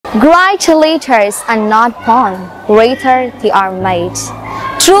Great leaders are not born, rather they are made.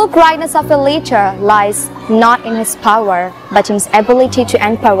 True greatness of a leader lies not in his power, but in his ability to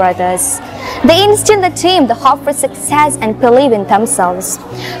empower others. They instill in the team the hope for success and believe in themselves.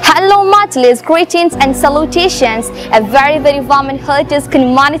 Hello Majlis, greetings and salutations. A very warm and hearty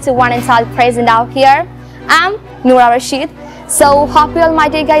community one and all present out here. I'm Noura Rashid. So hope you all my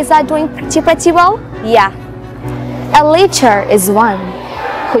dear guys are doing pretty well. Yeah. A leader is one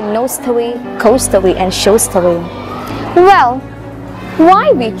who knows the way, goes the way and shows the way. Well,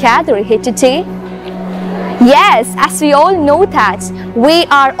 why we gather here today? Yes, as we all know that, we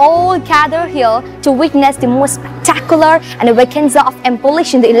are all gathered here to witness the most spectacular and vacancy of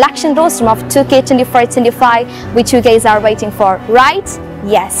abolishing the election rostrum of 2K24-25, which you guys are waiting for, right?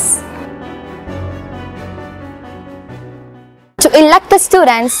 Yes. To elect the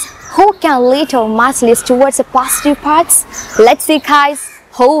students who can lead our Majlis towards the positive paths, let's see guys,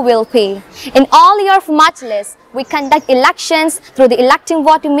 who will pay. In all year of Majlis, we conduct elections through the electing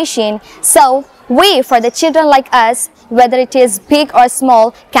voting machine. So, we, for the children like us, whether it is big or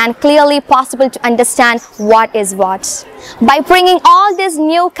small, can clearly possible to understand what is what. By bringing all these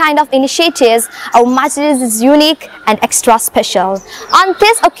new kind of initiatives, our Majlis is unique and extra special. On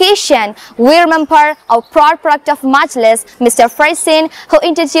this occasion, we remember our proud product of Majlis, Mr. Farsin, who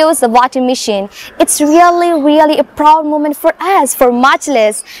introduced the voting machine. It's really a proud moment for us, for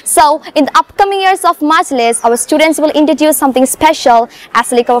Majlis. So, in the upcoming years of Majlis, our students will introduce something special,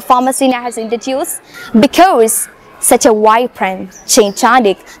 as like our former senior has introduced, because such a vibrant,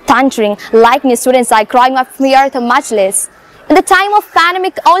 chanting, thundering, like new students are growing up here at the Majlis. In the time of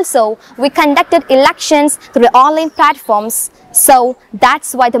pandemic also, we conducted elections through the online platforms. So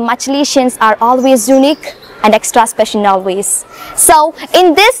that's why the Majlisians are always unique and extra special always. So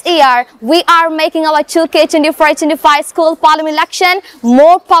in this year, we are making our 2K24-25 school parliament election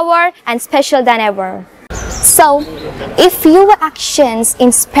more power and special than ever. So if your actions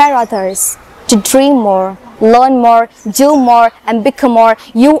inspire others to dream more, learn more, do more, and become more,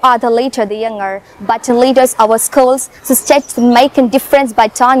 you are the leader, the younger, but the leaders of our schools, so steps to make a difference by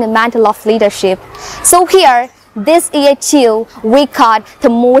turning the mantle of leadership. So here, this year too, we got the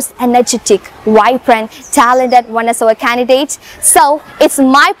most energetic, vibrant, talented one as our candidates. So it's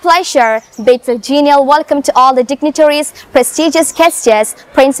my pleasure to bid a genial welcome to all the dignitaries, prestigious guests,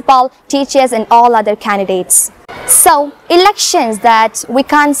 principal, teachers, and all other candidates. So, elections that we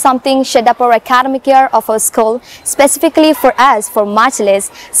can't something shut up our academic year of our school, specifically for us, for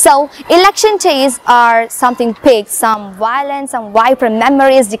Majlis. So, election days are something big, some violence, some vibrant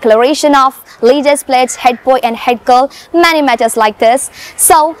memories, declaration of leaders, pledge, head boy and head girl, many matters like this.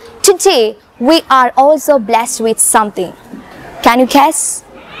 So, today we are also blessed with something. Can you guess?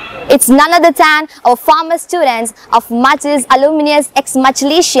 It's none other than our former students of Majlis alumnus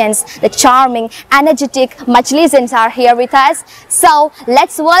ex-Majlisians. The charming, energetic Majlisians are here with us. So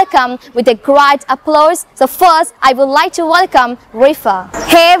let's welcome with a great applause. So first, I would like to welcome Rifa.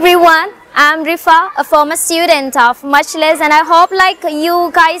 Hey everyone, I'm Rifa, a former student of Majlis, and I hope like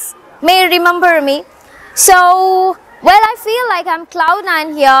you guys may remember me. So, well, I feel like I'm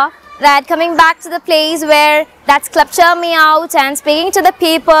cloud9 here, that coming back to the place where that's clutched me out and speaking to the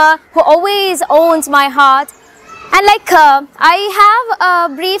people who always owns my heart. And like I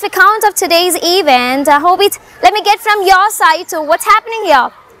have a brief account of today's event. I hope let me get from your side to what's happening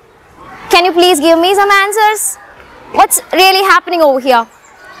here. Can you please give me some answers? What's really happening over here?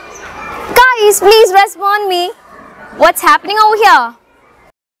 Guys, please respond me. What's happening over here?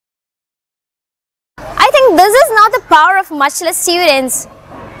 I think this is not the power of Majlis students.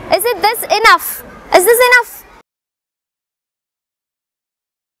 Is it this enough? Is this enough?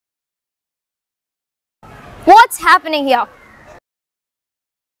 What's happening here?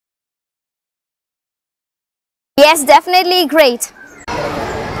 Yes, definitely great.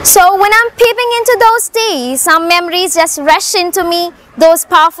 So when I'm peeping into those days, some memories just rush into me. Those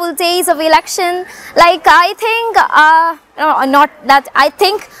powerful days of election. Like I think,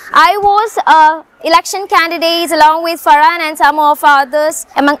 I was election candidates along with Farhan and some of others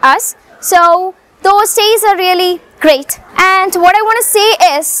among us. So those days are really great. And what I want to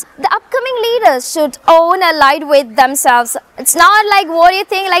say is, the upcoming leaders should own a light with themselves. It's not like what you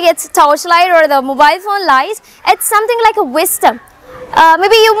think, like it's torchlight or the mobile phone light. It's something like a wisdom.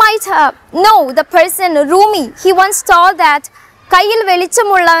 Maybe you might know the person Rumi. He once told that Kayil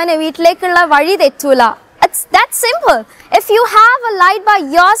velichamullavane veettilekkulla vazhi thettula. It's that simple. If you have a light by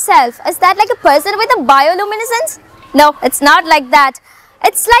yourself, is that like a person with a bioluminescence? No, it's not like that.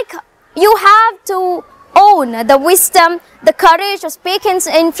 It's like you have to own the wisdom, the courage to speak in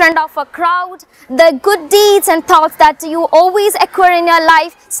front of a crowd, the good deeds and thoughts that you always acquire in your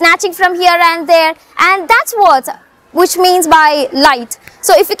life, snatching from here and there, and that's what which means by light.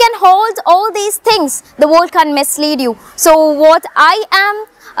 So if you can hold all these things, the world can't mislead you. So what I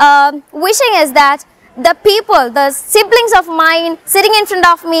am wishing is that the people, the siblings of mine sitting in front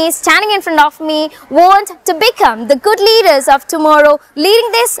of me, standing in front of me, want to become the good leaders of tomorrow,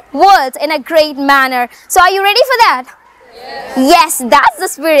 leading this world in a great manner. So are you ready for that? Yes, that's the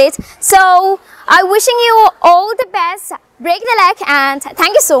spirit. So I'm wishing you all the best, break the leg, and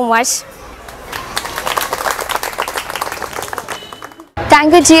thank you so much.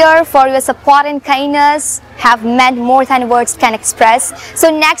 Thank you, dear, for your support and kindness. Have meant more than words can express.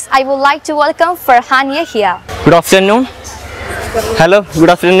 So next, I would like to welcome Farhania here. Good afternoon. Hello. Good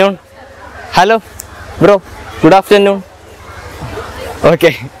afternoon. Hello, bro. Good afternoon.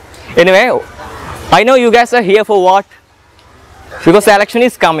 Okay. Anyway, I know you guys are here for what? Because the election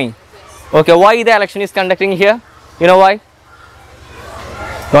is coming. Okay. Why the election is conducting here? You know why?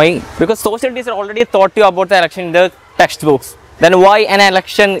 Why? Because social teacher already taught you about the election in the textbooks. Then why an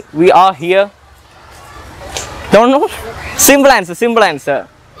election we are here? Don't know? Simple answer, simple answer.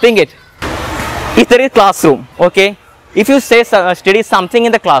 Think it. If there is classroom, okay? If you say study something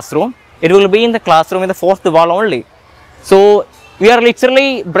in the classroom, it will be in the classroom in the fourth wall only. So we are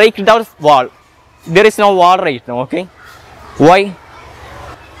literally breaking down wall. There is no wall right now, okay? Why?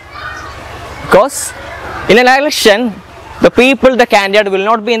 Because in an election, the people, the candidate will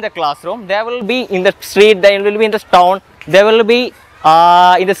not be in the classroom. They will be in the street, they will be in the town, they will be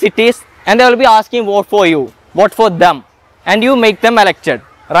in the cities, and they will be asking vote for you, vote for them, and you make them elected,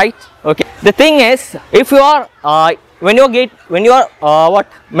 right? Okay. The thing is, if you are when you are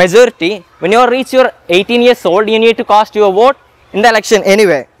majority, when you reach your 18 years old, you need to cast your vote in the election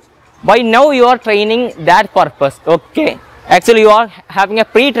anyway. By now you are training that purpose, okay? Actually, you are having a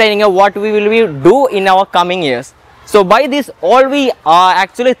pre-training of what we will do in our coming years. So by this, all we are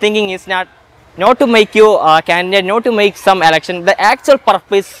actually thinking is not to make you a candidate, not to make some election. The actual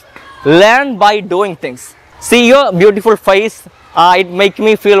purpose, learn by doing things. See your beautiful face, it makes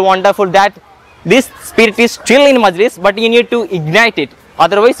me feel wonderful that this spirit is still in Majlis, but you need to ignite it,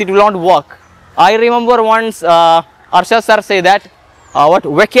 otherwise it will not work. I remember once Arsha sir say that what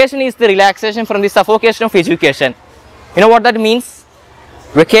vacation is the relaxation from the suffocation of education. You know what that means?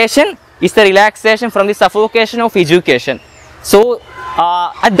 Vacation is the relaxation from the suffocation of education. So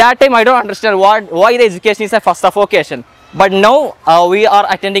at that time I don't understand why the education is a suffocation, but now we are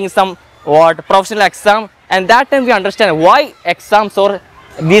attending some professional exam, and that time we understand why exams or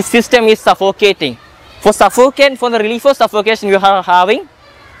this system is suffocating. For the relief of suffocation, you are having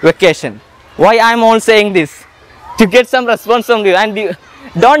vacation. Why I am all saying this? To get some response from you, and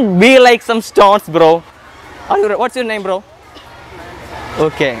don't be like some stones, bro. What's your name, bro?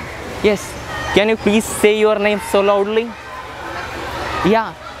 Okay. Yes. Can you please say your name so loudly?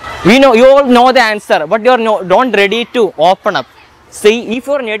 Yeah. We know, you all know the answer, but you are don't ready to open up. See, if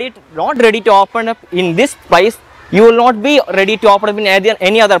you are not ready to open up in this place, you will not be ready to open up in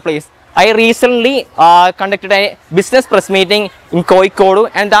any other place. I recently conducted a business press meeting in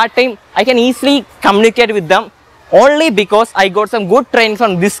Kozhikode, and that time I can easily communicate with them only because I got some good training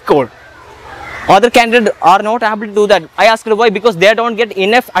from this school. Other candidates are not able to do that. I asked why, because they don't get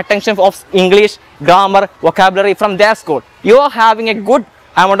enough attention of English, grammar, vocabulary from their school. You are having a good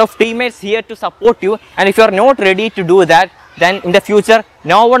amount of teammates here to support you, and if you are not ready to do that, then in the future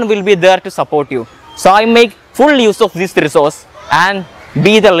no one will be there to support you. So I make full use of this resource and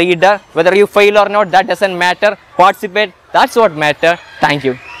be the leader. Whether you fail or not, that doesn't matter. Participate, that's what matters. Thank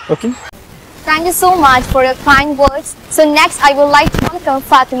you. Okay. Thank you so much for your kind words. So next, I would like to welcome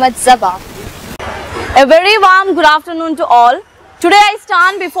Fatima Zaba. A very warm good afternoon to all. Today I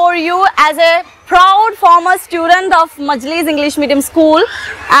stand before you as a proud former student of Majlis English Medium School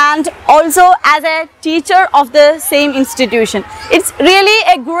and also as a teacher of the same institution. It's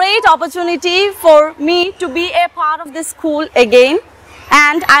really a great opportunity for me to be a part of this school again,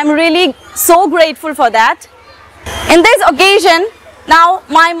 and I'm really so grateful for that. In this occasion, now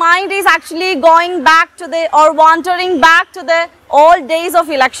my mind is actually going back to wandering back to the old days of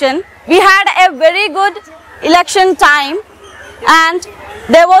election. We had a very good election time, and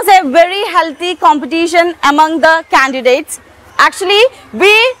there was a very healthy competition among the candidates. Actually,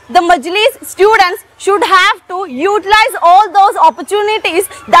 we, the Majlis students, should have to utilize all those opportunities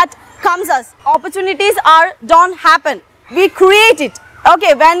that comes us. Opportunities don't happen. We create it.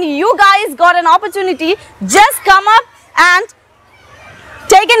 Okay, when you guys got an opportunity, just come up and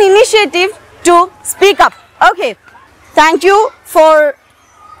take an initiative to speak up. Okay, thank you for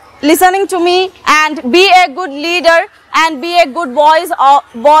listening to me and be a good leader and be a good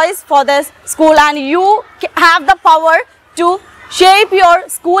voice for this school, and you have the power to shape your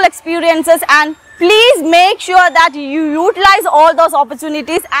school experiences, and please make sure that you utilize all those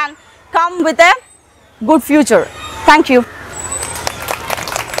opportunities and come with a good future. Thank you.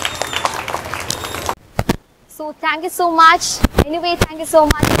 So thank you so much. Anyway, thank you so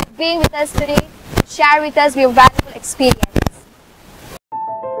much for being with us today. Share with us your valuable experience.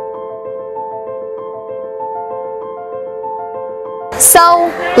 So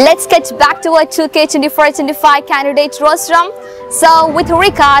let's get back to our 2K24-25 candidate rostrum. So with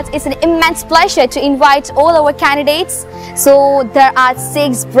regards, it's an immense pleasure to invite all our candidates. So there are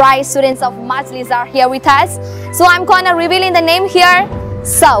 6 bright students of Majlis are here with us. So I'm gonna revealing the name here.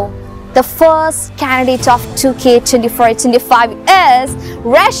 So the first candidate of 2K24-25 is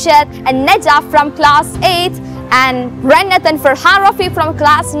Rashid and Neja from class 8, and Renat and Farhan Rafi from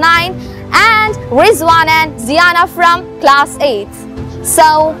class 9, and Rizwan and Ziana from class 8.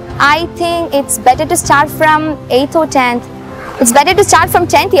 So I think it's better to start from 8th or 10th. It's better to start from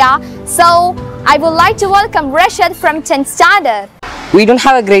 10th, yeah. So I would like to welcome Rashid from 10th standard. We don't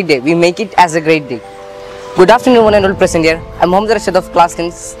have a great day, we make it as a great day. Good afternoon, one and all present here. I'm Mohammed Rashid of class 10,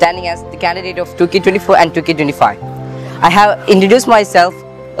 standing as the candidate of 2K24 and 2K25. I have introduced myself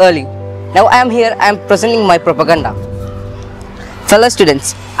early. Now I am here, I am presenting my propaganda. Fellow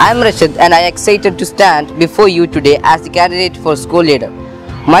students, I am Rashid and I am excited to stand before you today as the candidate for school leader.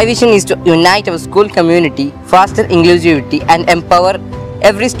 My vision is to unite our school community, foster inclusivity and empower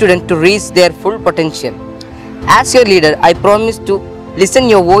every student to reach their full potential. As your leader, I promise to listen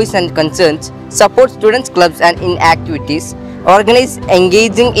your voice and concerns, support students' clubs and in activities, organize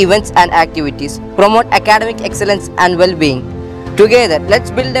engaging events and activities, promote academic excellence and well-being. Together,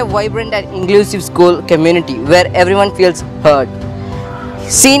 let's build a vibrant and inclusive school community where everyone feels heard,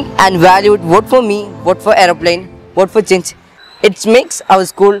 seen and valued. Vote for me, vote for aeroplane, vote for change. It makes our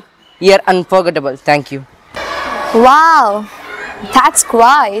school year unforgettable. Thank you. Wow, that's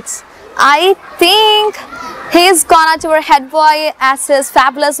great. I think he's gonna to our head boy as his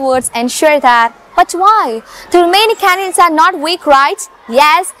fabulous words ensure that. But why? The remaining candidates are not weak, right?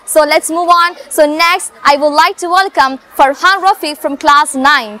 Yes, so let's move on. So next, I would like to welcome Farhan Rafi from class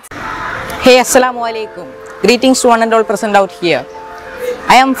 9th. Hey, Assalamu alaikum. Greetings to one and all present out here.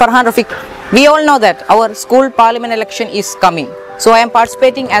 I am Farhan Rafiq. We all know that our school parliament election is coming. So I am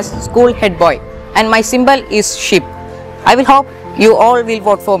participating as school head boy and my symbol is sheep. I will hope you all will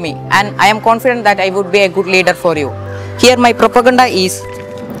vote for me and I am confident that I would be a good leader for you. Here my propaganda is,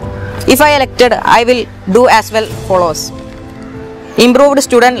 if I elected, I will do as well follows. Improved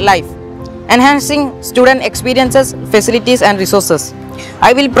student life, enhancing student experiences, facilities and resources.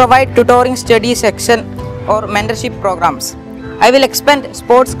 I will provide tutoring study section or mentorship programs. I will expand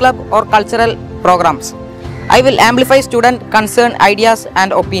sports club or cultural programs. I will amplify student concern, ideas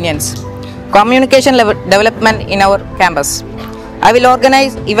and opinions. Communication development in our campus. I will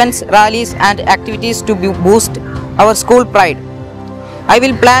organize events, rallies and activities to boost our school pride. I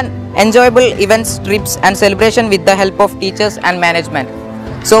will plan enjoyable events, trips and celebration with the help of teachers and management.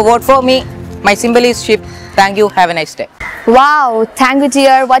 So vote for me. My symbol is sheep. Thank you. Have a nice day. Wow, thank you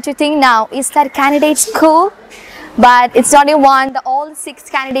dear. What do you think now? Is that candidate cool? But it's not even one. All 6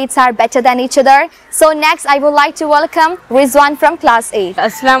 candidates are better than each other. So next I would like to welcome Rizwan from class 8.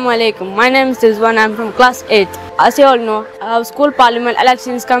 Assalamu alaikum. My name is Rizwan. I am from class 8. As you all know, our school parliament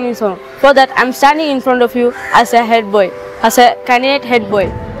election is coming soon. For that, I am standing in front of you as a head boy, as a candidate head boy.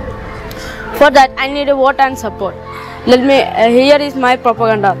 For that, I need a vote and support. Here is my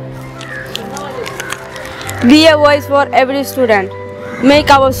propaganda. Be a voice for every student. Make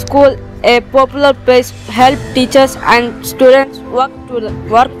our school a popular place. Help teachers and students work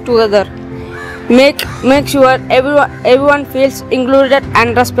together. Make sure everyone feels included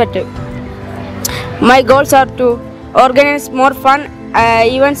and respected. My goals are to organize more fun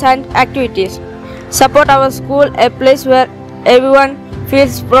events and activities. Support our school, a place where everyone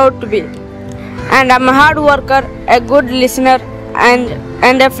feels proud to be. And I'm a hard worker, a good listener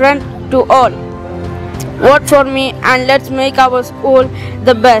and a friend to all. Vote for me and let's make our school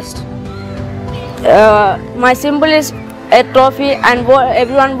the best. My symbol is a trophy and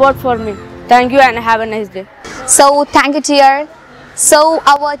everyone vote for me. Thank you and have a nice day. So thank you dear. So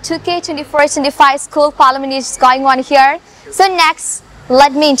our 2K24-25 school parliament is going on here. So next,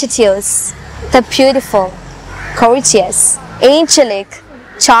 let me introduce the beautiful, courteous, angelic,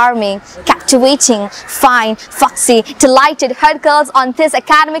 charming, captivating, fine, foxy, delighted head girls on this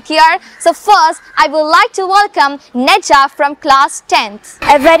academic year. So first, I would like to welcome Neja from class 10th.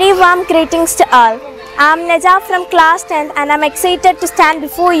 A very warm greetings to all. I'm Najaf from class 10th and I'm excited to stand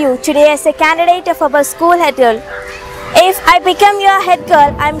before you today as a candidate of our school head girl. If I become your head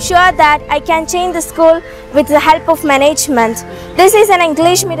girl, I'm sure that I can change the school with the help of management. This is an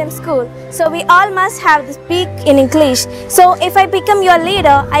English medium school, so we all must have to speak in English. So if I become your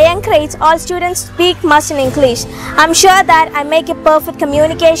leader, I encourage all students to speak much in English. I'm sure that I make a perfect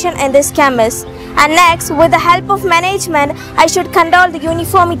communication in this campus. And next, with the help of management, I should control the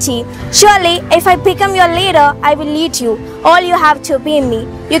uniformity. Surely, if I become your leader, I will lead you. All you have to be me.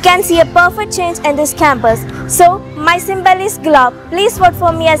 You can see a perfect change in this campus. So, my symbol is glove. Please vote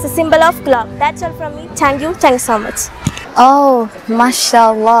for me as a symbol of glove. That's all from me. Thank you. Thanks so much. Oh,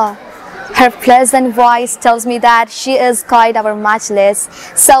 mashallah. Her pleasant voice tells me that she is quite our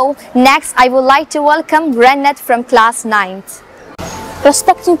Majlis. So, next I would like to welcome Renat from class 9th.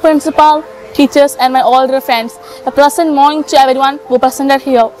 Respecting principal, teachers and my older friends, a pleasant morning to everyone who presented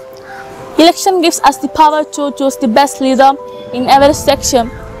here. Election gives us the power to choose the best leader in every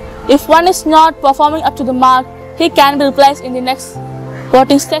section. If one is not performing up to the mark, he can be replaced in the next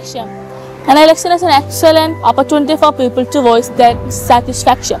voting section. An election is an excellent opportunity for people to voice their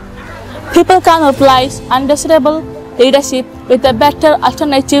satisfaction. People can replace undesirable leadership with a better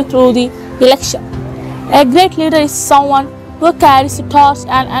alternative through the election. A great leader is someone who carries the torch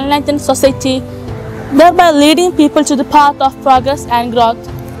and enlightens society, thereby leading people to the path of progress and growth.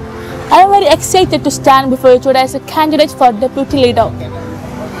 I am very excited to stand before you today as a candidate for deputy leader.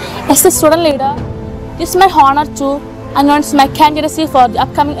 As a student leader, it is my honor to announce my candidacy for the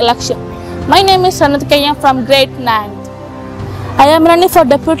upcoming election. My name is Ranat Kayam from grade 9th. I am running for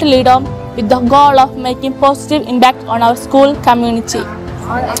deputy leader with the goal of making positive impact on our school community.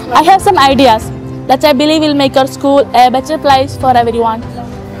 I have some ideas that I believe will make our school a better place for everyone.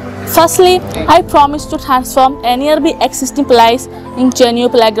 Firstly, I promise to transform a nearby existing place into a new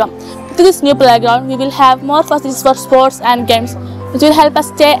playground. With this new playground, we will have more facilities for sports and games, which will help us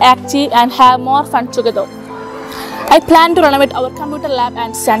stay active and have more fun together. I plan to renovate our computer lab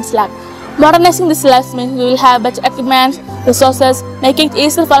and science lab. Modernizing this labs means we will have better equipment, resources, making it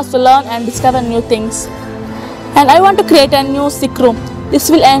easier for us to learn and discover new things. And I want to create a new sick room. This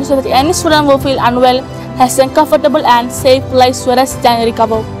will ensure that any student who feels unwell has a comfortable and safe place to rest and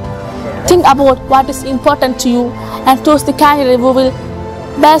recover. Think about what is important to you and choose the candidate who will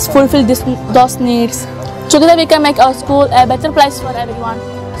best fulfill those needs. Together we can make our school a better place for everyone.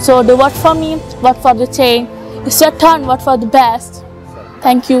 So do vote for me, vote for the change. It's your turn, vote for the best.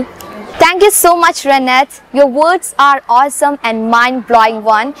 Thank you. Thank you so much, Renat. Your words are awesome and mind-blowing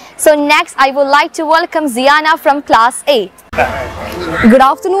one. So next, I would like to welcome Ziana from class 8. Good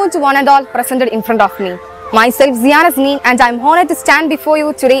afternoon to one and all presented in front of me. Myself Ziana Zneen and I am honored to stand before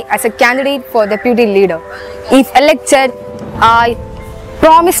you today as a candidate for deputy leader. If elected, I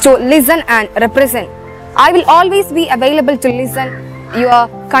promise to listen and represent. I will always be available to listen your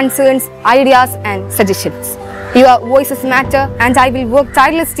concerns, ideas and suggestions. Your voices matter and I will work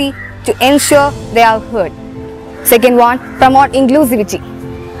tirelessly to ensure they are heard. Second one, promote inclusivity.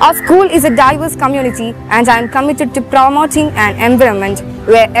 Our school is a diverse community and I am committed to promoting an environment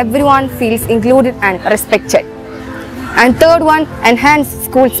where everyone feels included and respected. And third one, enhance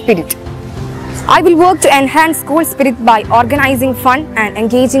school spirit. I will work to enhance school spirit by organizing fun and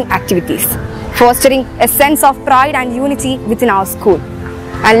engaging activities, fostering a sense of pride and unity within our school.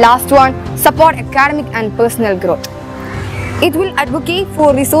 And last one, support academic and personal growth. It will advocate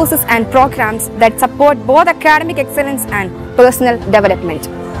for resources and programs that support both academic excellence and personal development.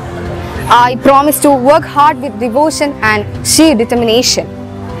 I promise to work hard with devotion and sheer determination.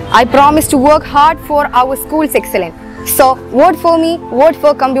 I promise to work hard for our school's excellence. So vote for me, vote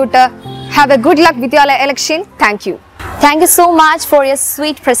for computer. Have a good luck with your election. Thank you. Thank you so much for your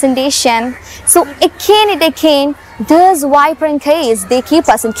sweet presentation. So again, those vibrant kids, they keep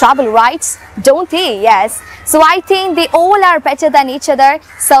us in trouble, right? Don't they? Yes. So I think they all are better than each other.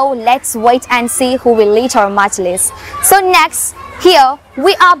 So let's wait and see who will lead our Majlis. So next, here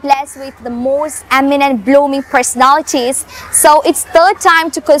we are blessed with the most eminent blooming personalities. So it's third time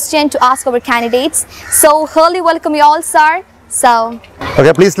to ask our candidates. So heartily welcome you all, sir. So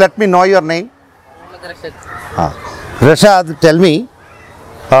okay, please let me know your name. Rashad, tell me,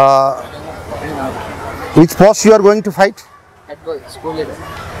 which post you are going to fight? School leader.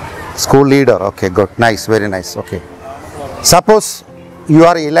 School leader, okay, good, nice, very nice, okay. Suppose you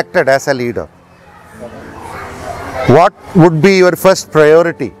are elected as a leader. What would be your first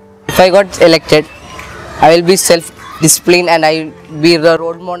priority? If I got elected, I will be self-disciplined and I will be the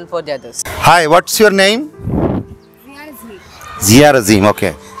role model for the others. Hi, what's your name? Zia Razim,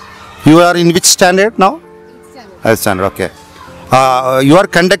 okay. You are in which standard now? 8th standard, okay. You are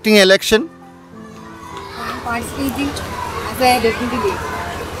conducting election? participating as a deputy leader.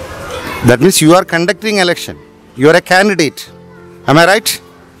 That means you are conducting election. You are a candidate. Am I right?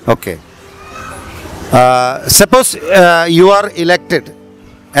 Okay. Suppose you are elected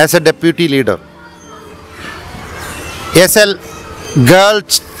as a deputy leader. As a girl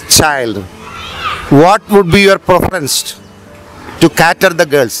child, what would be your preference to cater the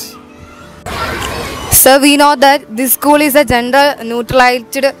girls? So we know that this school is a gender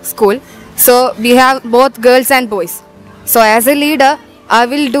neutralized school. So we have both girls and boys. So as a leader, I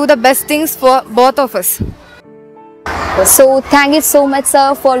will do the best things for both of us. So thank you so much,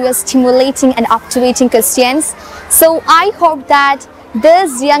 sir, for your stimulating and activating questions. So I hope that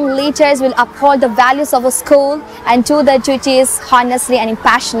these young leaders will uphold the values of a school and do their duties honestly and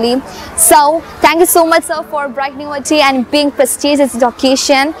impassionately. So thank you so much, sir, for brightening our day and being prestigious this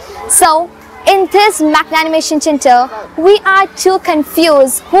occasion. So in this magnanimation center, we are too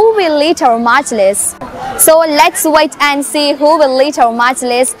confused who will lead our Majlis. So let's wait and see who will lead our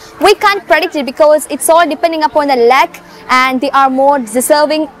Majlis. We can't predict it because it's all depending upon the luck and they are more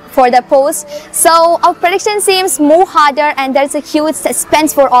deserving for the post. So our prediction seems more harder and there's a huge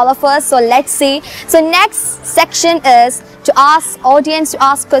suspense for all of us. So let's see. So next section is to ask audience to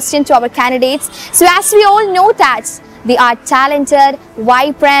ask questions to our candidates. So as we all know that they are talented,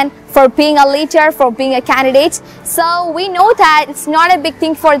 vibrant, for being a leader, for being a candidate. So we know that it's not a big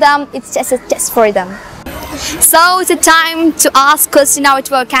thing for them, it's just a test for them. So it's a time to ask questions now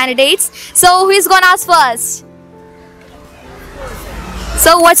to our candidates. So who is going to ask first?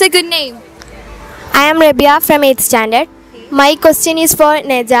 So what's a good name? I am Rabia from 8th standard. My question is for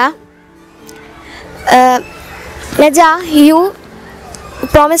Neja. Neja, you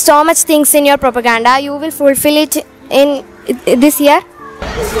promised so much things in your propaganda. You will fulfill it in this year?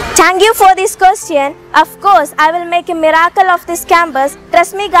 Thank you for this question. Of course, I will make a miracle of this campus.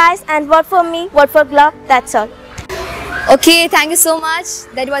 Trust me, guys, and vote for me, vote for Globe. That's all. Okay, thank you so much.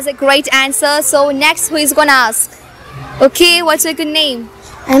 That was a great answer. So next, who is going to ask? Okay, what's your good name?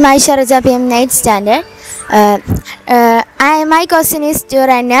 I'm Aisha Raja PM 9th standard. My question is to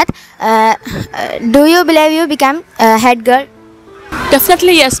Ranyat. Do you believe you become head girl?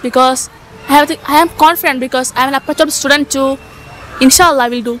 Definitely yes, because I am confident because I am an approachable student too. Inshallah, I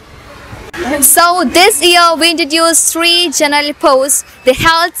will do. So this year we introduced 3 general posts: the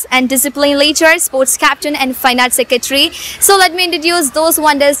health and discipline leader, sports captain and finance secretary. So let me introduce those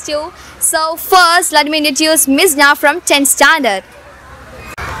wonders too. So first let me introduce Ms. Na from 10th standard.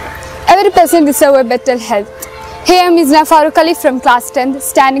 Every person deserves a better health. Here I am Ms. Farooq Ali from class 10th,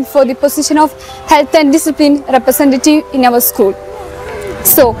 standing for the position of health and discipline representative in our school.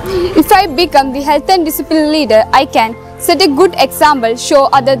 So if I become the health and discipline leader, I can set a good example, show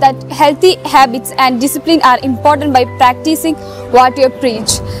others that healthy habits and discipline are important by practicing what you preach.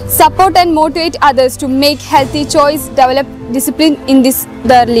 Support and motivate others to make healthy choice, develop discipline in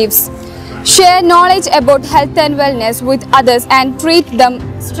their lives. Share knowledge about health and wellness with others and treat them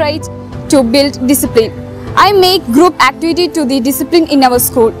straight to build discipline. I make group activity to the discipline in our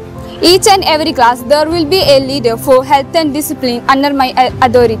school. Each and every class there will be a leader for health and discipline under my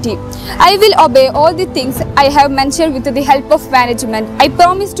authority. I will obey all the things I have mentioned with the help of management. I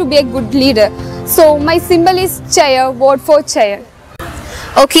promise to be a good leader. So my symbol is chair, vote for chair.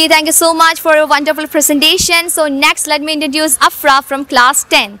 Okay, thank you so much for a wonderful presentation. So next let me introduce Afra from class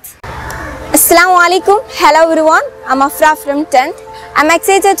 10th. Assalamu alaikum. Hello everyone. I'm Afra from 10th. I'm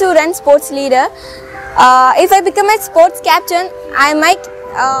excited to run sports leader. If I become a sports captain, I might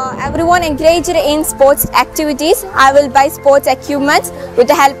everyone engaged in sports activities. I will buy sports equipment with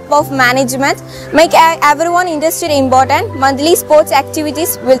the help of management. Make everyone interested important. Monthly sports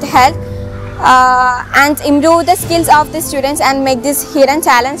activities will help and improve the skills of the students and make this hidden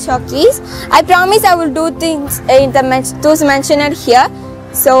talent showcase. I promise I will do things in those mentioned here.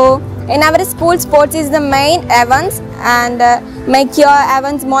 So in our school, sports is the main events and make your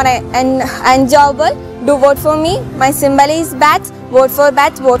events more enjoyable. Do vote for me. My symbol is bat. Vote for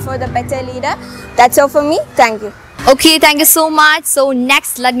the better leader. That's all for me. Thank you. Okay, thank you so much. So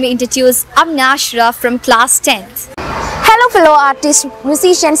next let me introduce Amna Ashraf from class 10th. Hello fellow artists,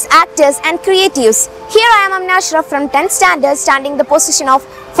 musicians, actors and creatives. Here I am Amna Ashraf from 10th standard, standing the position of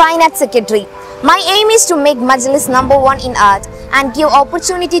finance secretary. My aim is to make Majlis #1 in art and give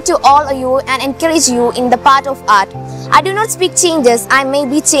opportunity to all of you and encourage you in the part of art. I do not speak changes, I may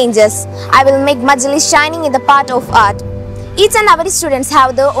be changes. I will make Majlis shining in the part of art. Each and every students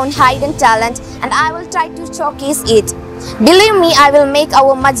have their own hidden talent and I will try to showcase it. Believe me, I will make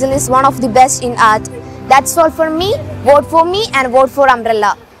our Majlis one of the best in art. That's all for me. Vote for me and vote for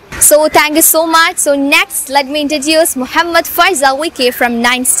Umbrella. So thank you so much. So next let me introduce Muhammad Faiza Wiki from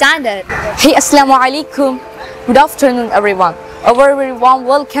 9th standard. Hey, Assalamu alaikum. Good afternoon everyone. A very warm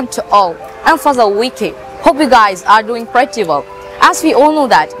welcome to all. I'm Fazal Wiki. Hope you guys are doing pretty well. As we all know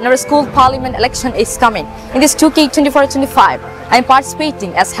that our school parliament election is coming in this 2K24-25. I'm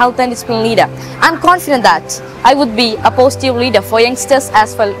participating as health and discipline leader. I'm confident that I would be a positive leader for youngsters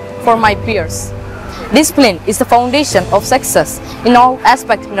as well for my peers. Discipline is the foundation of success in all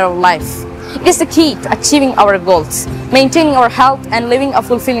aspects in our life. It is the key to achieving our goals, maintaining our health and living a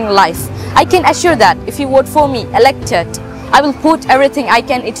fulfilling life. I can assure that if you vote for me elected, I will put everything I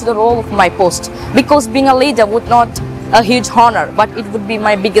can into the role of my post, because being a leader would not a huge honor, but it would be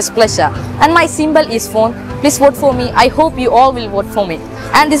my biggest pleasure. And my symbol is phone. Please vote for me. I hope you all will vote for me.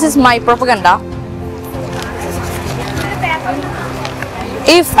 And this is my propaganda.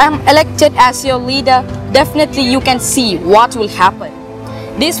 If I'm elected as your leader, definitely you can see what will happen.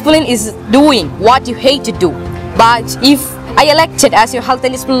 Discipline is doing what you hate to do. But if I elected as your health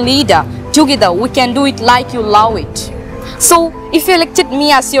and discipline leader, together we can do it like you love it. So if you elected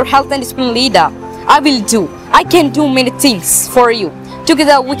me as your health and discipline leader, I can do many things for you.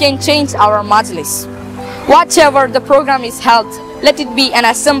 Together we can change our Majlis. Whatever the program is held, let it be an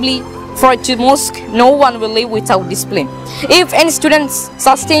assembly for to mosque. No one will live without discipline. If any student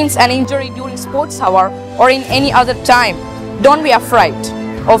sustains an injury during sports hour or in any other time, don't be afraid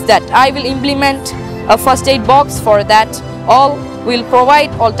of that. I will implement a first aid box for that. All will provide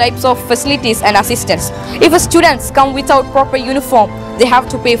all types of facilities and assistance. If students come without proper uniform, they have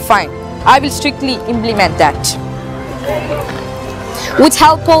to pay fine. I will strictly implement that. With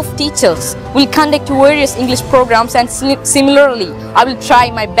help of teachers, we'll conduct various English programs, and similarly, I will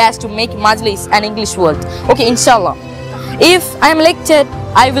try my best to make Majlis an English world. Okay, inshallah. If I am elected,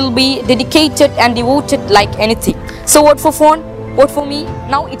 I will be dedicated and devoted like anything. So vote for phone, vote for me.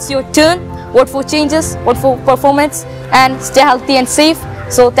 Now it's your turn. Vote for changes, vote for performance, and stay healthy and safe.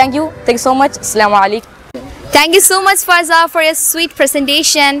 So thank you so much. Assalamu alaikum. Thank you so much, Farza, for your sweet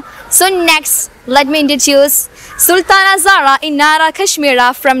presentation. So next, let me introduce Sultana Zara Inara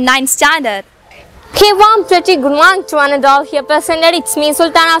Kashmira from 9th standard. Okay, warm, pretty good morning to one and all here presented. It's me,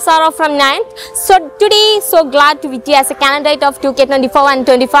 Sultana Zara from 9th. So today, so glad to be here as a candidate of 2K24 and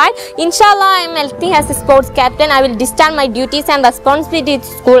 25. Inshallah, I am acting as a sports captain. I will discharge my duties and responsibilities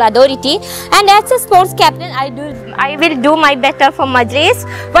to school authority. And as a sports captain, I will do my better for Majlis.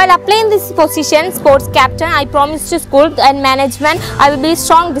 While applying this position, sports captain, I promise to school and management, I will be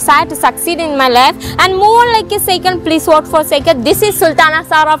strong desire to succeed in my life. And more like a second, please vote for second. This is Sultana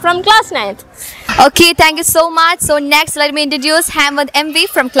Zara from class 9th. Okay, thank you so much. So next, let me introduce Hamad MV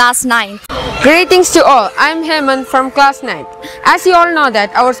from class 9. Greetings to all. I am Hemant from class 9. As you all know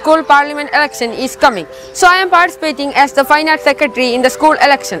that our school parliament election is coming, so I am participating as the fine art secretary in the school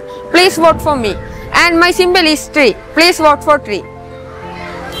election. Please vote for me. And my symbol is tree. Please vote for tree.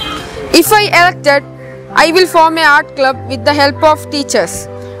 If I elected, I will form an art club with the help of teachers.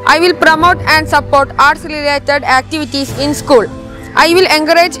 I will promote and support arts related activities in school. I will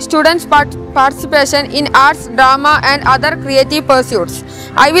encourage students' participation in arts, drama and other creative pursuits.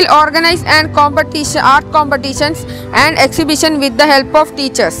 I will organize art competitions and exhibition with the help of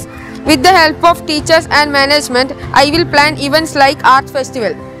teachers. With the help of teachers and management, I will plan events like art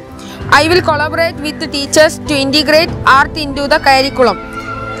festival. I will collaborate with the teachers to integrate art into the curriculum.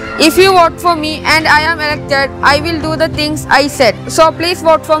 If you vote for me and I am elected, I will do the things I said. So please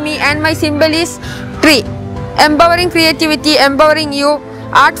vote for me, and my symbol is tree. Empowering creativity, empowering you,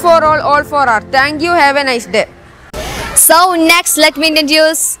 art for all for art. Thank you, have a nice day. So next, let me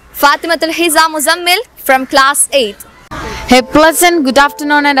introduce Fatimatul Hiza Muzammil from class 8. A pleasant good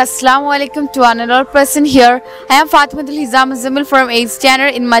afternoon and Assalamu alaikum to one and all present here. I am Fatimatul Hiza Muzammil from 8th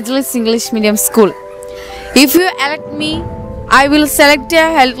standard in Majlis English Medium School. If you elect me, I will select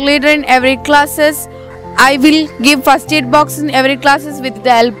a health leader in every classes. I will give first aid box in every classes with the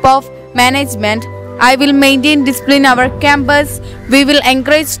help of management. I will maintain discipline in our campus. We will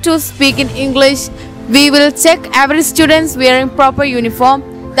encourage to speak in English. We will check every student wearing proper uniform.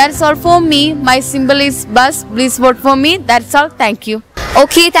 That's all for me. My symbol is bus. Please vote for me. That's all. Thank you.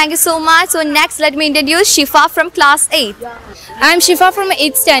 Okay, thank you so much. So next, let me introduce Shifa from class 8. I am Shifa from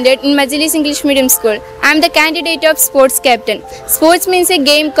 8th standard in Majlis English Medium School. I am the candidate of sports captain. Sports means a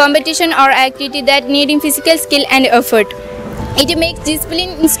game, competition or activity that needing physical skill and effort. It makes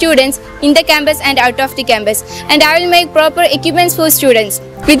discipline in students in the campus and out of the campus. And I will make proper equipments for students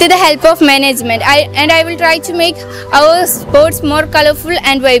with the help of management. I will try to make our sports more colorful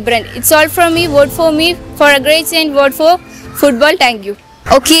and vibrant. It's all from me. Vote for me for a great change. Vote for football. Thank you.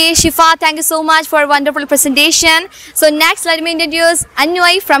 Okay, Shifa, thank you so much for a wonderful presentation. So next, let me introduce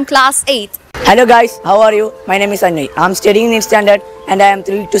Anway from class 8. Hello guys, how are you? My name is Anway. I am studying in 8th standard and I am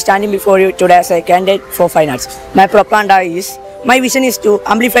thrilled to standing before you today as a candidate for Fine Arts. My vision is to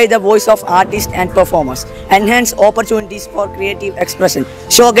amplify the voice of artists and performers, enhance opportunities for creative expression,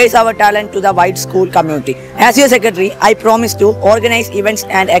 showcase our talent to the wide school community. As your secretary, I promise to organize events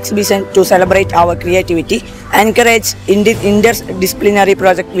and exhibitions to celebrate our creativity, encourage interdisciplinary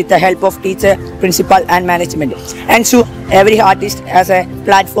projects with the help of teacher, principal and management, and so every artist has a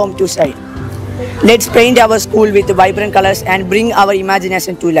platform to shine. Let's paint our school with vibrant colors and bring our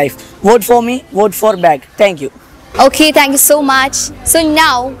imagination to life. Vote for me, vote for BAG. Thank you. Okay, thank you so much. So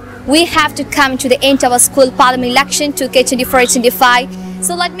now we have to come to the end of our school parliament election 2K24-25.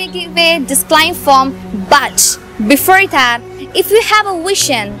 So let me give a disclaimer form. But before that, if you have a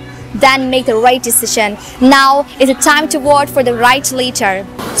vision, then make the right decision. Now is the time to vote for the right leader.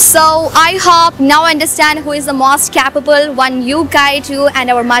 So I hope now understand who is the most capable one, you guide you and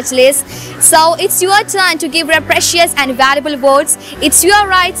our Majlis. So it's your turn to give your precious and valuable votes. It's your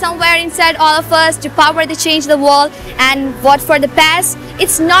right somewhere inside all of us to power to change the world and vote for the best.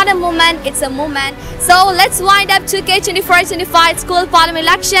 It's not a moment, it's a movement. So let's wind up 2K24-25 school parliament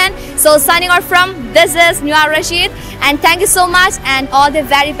election. So signing off from, this is Nuar Rashid, and thank you so much and all the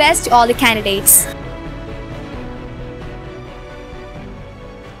very best to all the candidates.